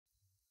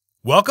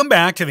Welcome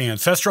back to the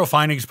Ancestral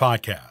Findings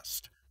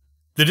Podcast.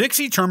 The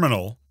Dixie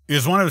Terminal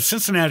is one of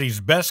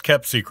Cincinnati's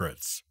best-kept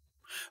secrets.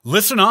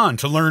 Listen on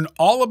to learn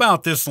all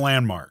about this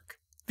landmark,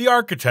 the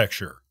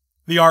architecture,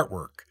 the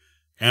artwork,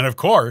 and of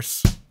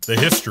course, the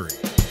history.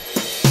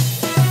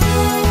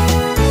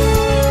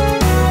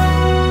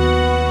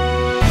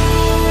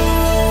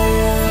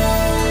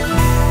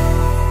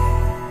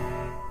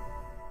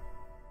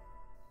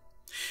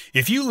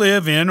 If you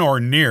live in or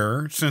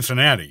near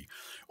Cincinnati,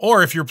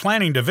 or if you're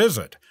planning to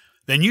visit,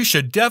 then you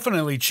should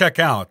definitely check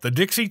out the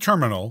Dixie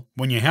Terminal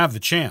when you have the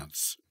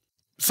chance.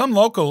 Some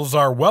locals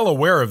are well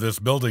aware of this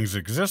building's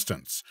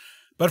existence,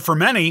 but for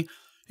many,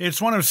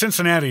 it's one of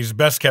Cincinnati's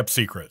best-kept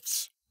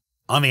secrets.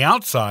 On the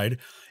outside,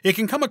 it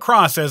can come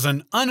across as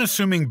an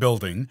unassuming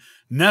building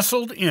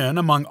nestled in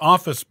among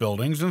office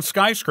buildings and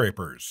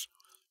skyscrapers.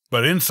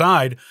 But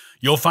inside,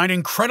 you'll find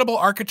incredible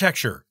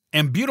architecture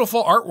and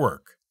beautiful artwork.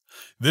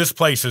 This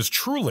place is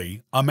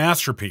truly a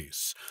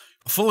masterpiece,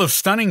 full of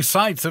stunning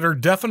sights that are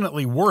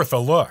definitely worth a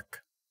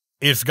look.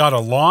 It's got a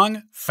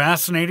long,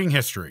 fascinating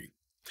history.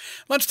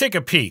 Let's take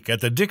a peek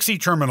at the Dixie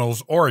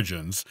Terminal's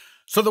origins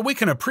so that we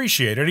can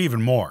appreciate it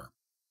even more.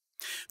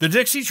 The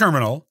Dixie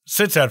Terminal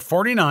sits at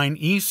 49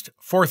 East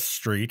 4th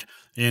Street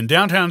in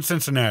downtown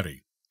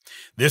Cincinnati.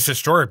 This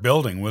historic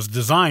building was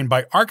designed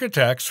by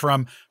architects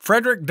from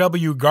Frederick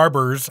W.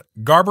 Garber's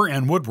Garber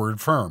 &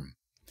 Woodward firm.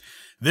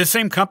 This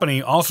same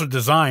company also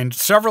designed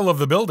several of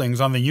the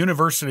buildings on the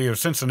University of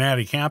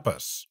Cincinnati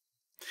campus.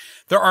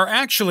 There are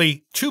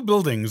actually two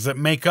buildings that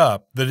make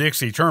up the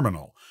Dixie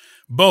Terminal,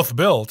 both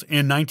built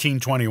in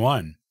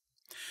 1921.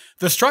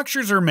 The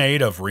structures are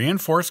made of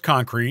reinforced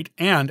concrete,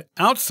 and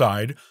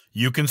outside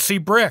you can see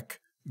brick,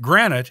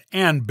 granite,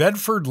 and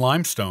Bedford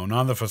limestone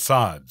on the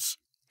facades.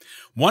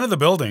 One of the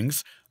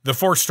buildings, the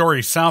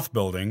 4-story South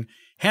Building,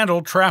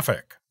 handled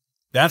traffic.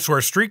 That's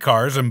where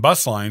streetcars and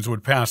bus lines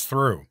would pass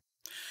through.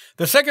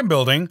 The second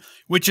building,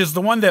 which is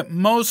the one that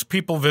most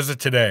people visit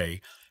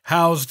today,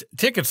 housed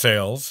ticket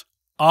sales,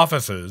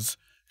 offices,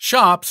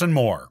 shops, and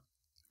more.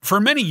 For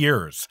many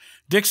years,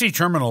 Dixie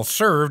Terminal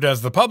served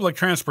as the public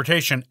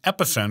transportation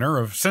epicenter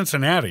of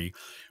Cincinnati,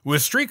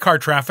 with streetcar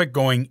traffic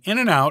going in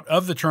and out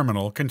of the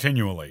terminal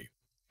continually.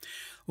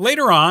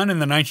 Later on in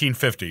the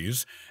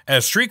 1950s,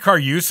 as streetcar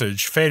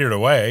usage faded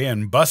away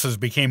and buses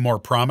became more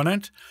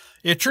prominent,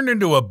 it turned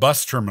into a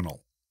bus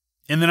terminal.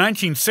 In the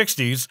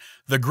 1960s,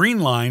 the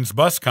Green Lines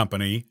Bus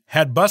Company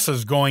had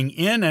buses going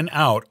in and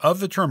out of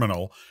the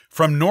terminal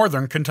from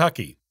northern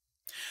Kentucky.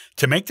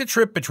 To make the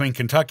trip between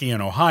Kentucky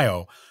and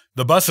Ohio,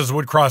 the buses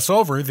would cross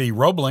over the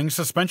Roebling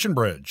Suspension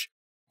Bridge,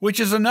 which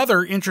is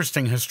another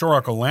interesting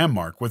historical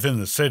landmark within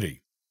the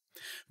city.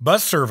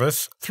 Bus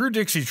service through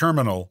Dixie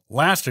Terminal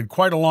lasted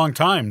quite a long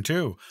time,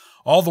 too,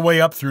 all the way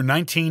up through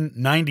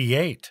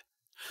 1998.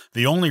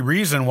 The only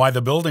reason why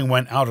the building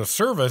went out of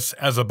service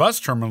as a bus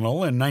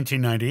terminal in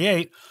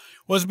 1998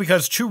 was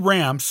because two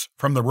ramps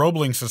from the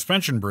Roebling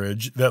Suspension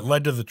Bridge that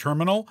led to the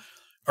terminal,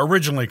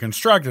 originally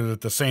constructed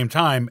at the same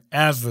time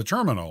as the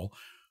terminal,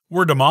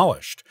 were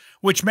demolished,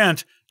 which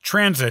meant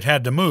transit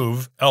had to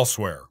move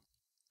elsewhere.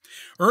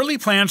 Early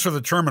plans for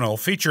the terminal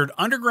featured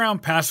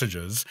underground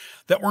passages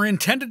that were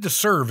intended to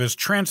serve as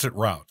transit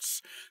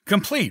routes,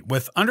 complete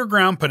with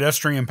underground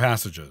pedestrian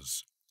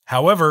passages.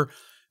 However,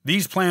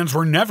 these plans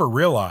were never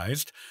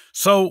realized,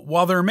 so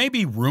while there may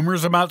be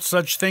rumors about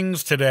such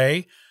things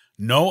today,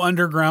 no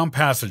underground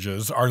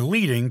passages are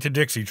leading to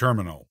Dixie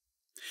Terminal.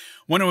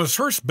 When it was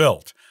first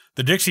built,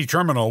 the Dixie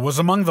Terminal was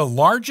among the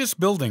largest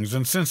buildings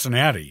in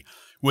Cincinnati,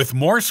 with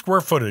more square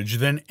footage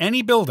than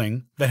any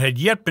building that had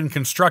yet been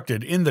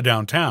constructed in the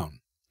downtown.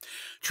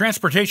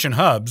 Transportation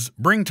hubs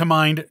bring to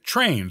mind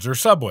trains or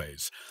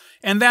subways,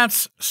 and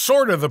that's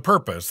sort of the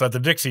purpose that the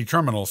Dixie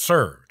Terminal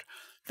served.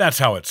 That's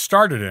how it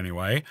started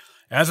anyway,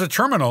 as a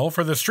terminal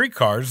for the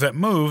streetcars that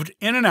moved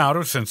in and out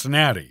of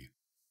Cincinnati.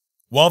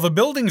 While the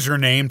buildings are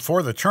named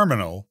for the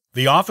terminal,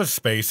 the office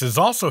space is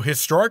also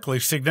historically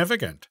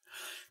significant.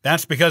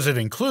 That's because it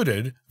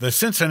included the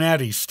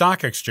Cincinnati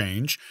Stock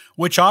Exchange,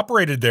 which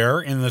operated there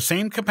in the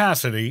same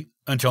capacity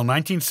until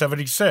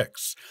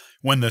 1976,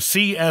 when the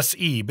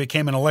CSE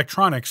became an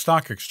electronic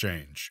stock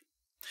exchange.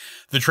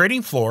 The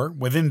trading floor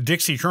within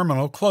Dixie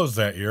Terminal closed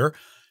that year,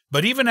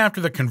 but even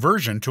after the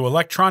conversion to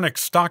electronic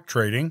stock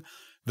trading,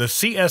 the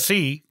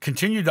CSE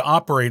continued to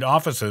operate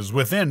offices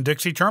within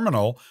Dixie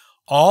Terminal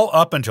all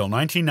up until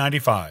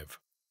 1995.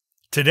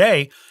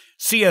 Today,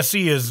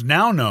 CSE is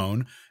now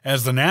known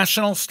as the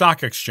National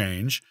Stock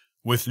Exchange,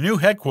 with new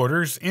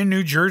headquarters in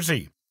New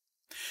Jersey.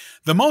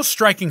 The most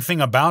striking thing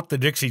about the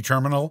Dixie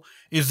Terminal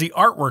is the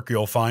artwork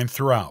you'll find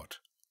throughout.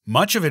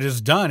 Much of it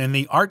is done in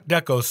the Art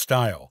Deco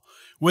style,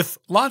 with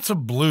lots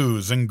of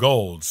blues and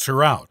golds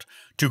throughout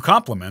to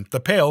complement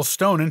the pale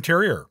stone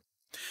interior.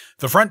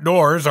 The front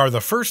doors are the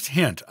first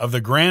hint of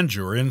the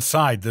grandeur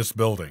inside this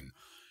building.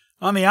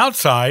 On the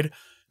outside,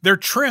 they're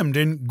trimmed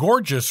in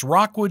gorgeous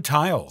rockwood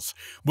tiles,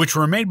 which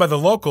were made by the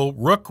local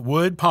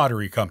Rookwood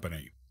Pottery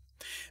Company.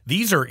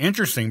 These are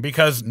interesting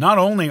because not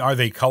only are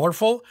they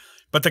colorful,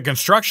 but the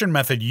construction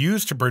method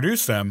used to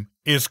produce them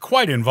is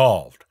quite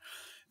involved.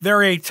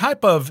 They're a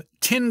type of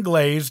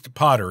tin-glazed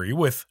pottery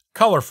with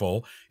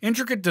colorful,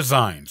 intricate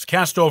designs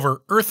cast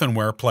over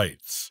earthenware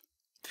plates.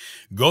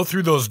 Go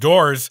through those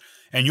doors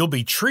and you'll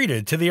be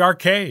treated to the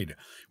arcade,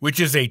 which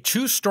is a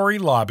 2-story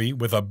lobby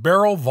with a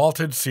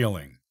barrel-vaulted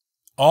ceiling.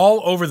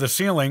 All over the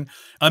ceiling,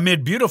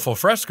 amid beautiful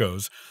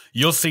frescoes,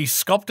 you'll see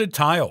sculpted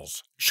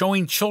tiles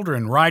showing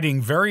children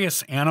riding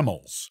various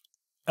animals.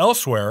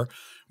 Elsewhere,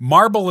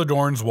 marble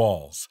adorns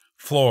walls,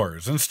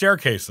 floors, and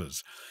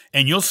staircases,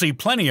 and you'll see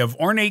plenty of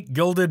ornate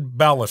gilded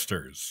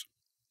balusters.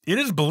 It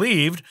is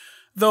believed,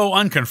 though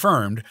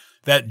unconfirmed,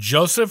 that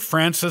Joseph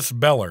Francis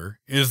Beller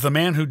is the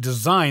man who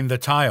designed the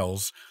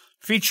tiles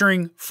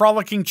featuring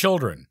frolicking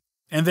children,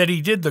 and that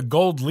he did the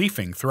gold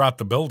leafing throughout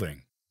the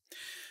building.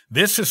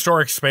 This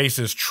historic space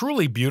is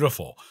truly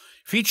beautiful,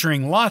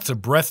 featuring lots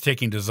of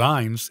breathtaking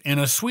designs in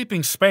a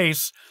sweeping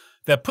space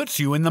that puts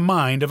you in the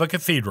mind of a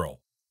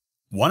cathedral.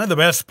 One of the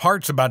best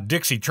parts about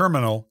Dixie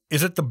Terminal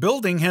is that the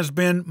building has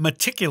been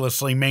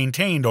meticulously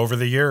maintained over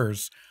the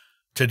years.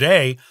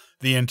 Today,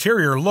 the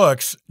interior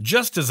looks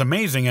just as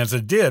amazing as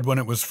it did when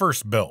it was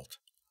first built.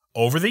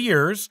 Over the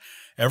years,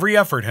 every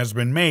effort has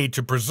been made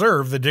to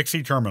preserve the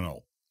Dixie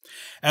Terminal.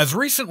 As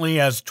recently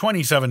as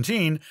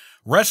 2017,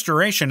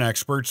 restoration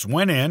experts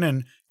went in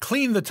and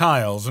cleaned the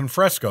tiles and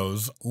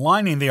frescoes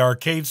lining the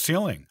arcade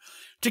ceiling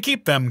to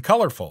keep them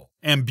colorful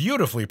and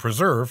beautifully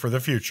preserved for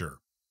the future.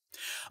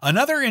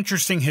 Another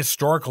interesting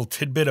historical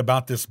tidbit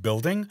about this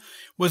building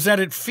was that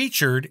it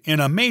featured in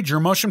a major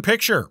motion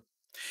picture.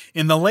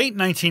 In the late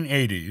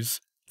 1980s,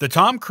 the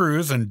Tom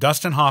Cruise and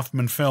Dustin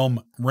Hoffman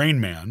film Rain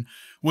Man,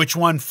 which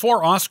won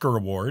 4 Oscar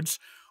awards,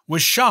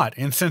 was shot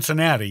in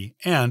Cincinnati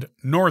and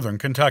northern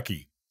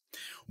Kentucky.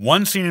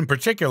 One scene in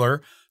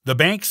particular, the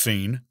bank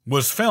scene,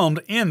 was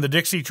filmed in the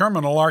Dixie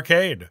Terminal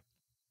arcade.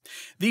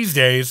 These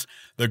days,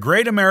 the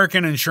Great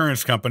American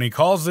Insurance Company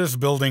calls this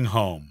building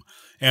home,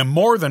 and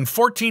more than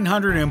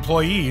 1,400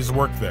 employees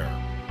work there.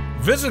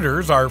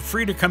 Visitors are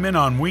free to come in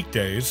on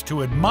weekdays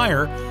to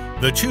admire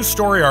the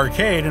 2-story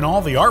arcade and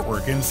all the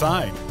artwork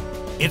inside.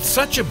 It's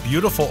such a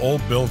beautiful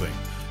old building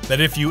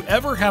that if you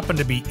ever happen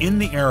to be in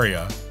the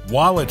area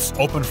while it's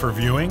open for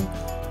viewing,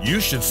 you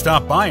should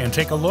stop by and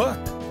take a look.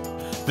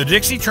 The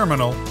Dixie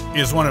Terminal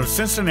is one of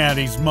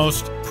Cincinnati's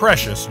most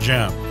precious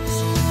gems.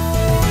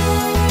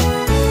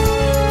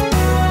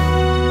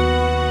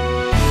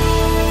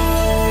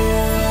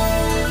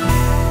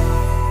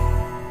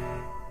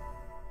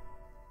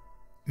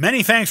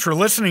 Many thanks for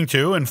listening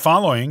to and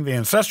following the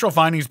Ancestral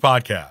Findings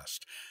podcast.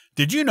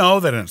 Did you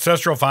know that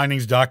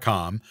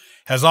AncestralFindings.com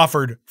has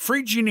offered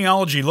free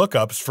genealogy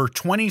lookups for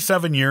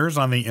 27 years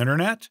on the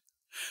internet?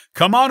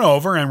 Come on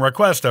over and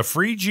request a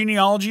free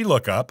genealogy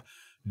lookup,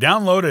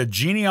 download a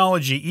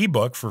genealogy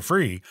ebook for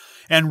free,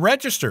 and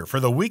register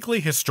for the weekly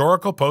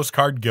historical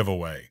postcard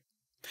giveaway.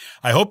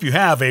 I hope you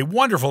have a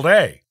wonderful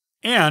day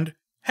and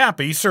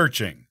happy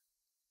searching.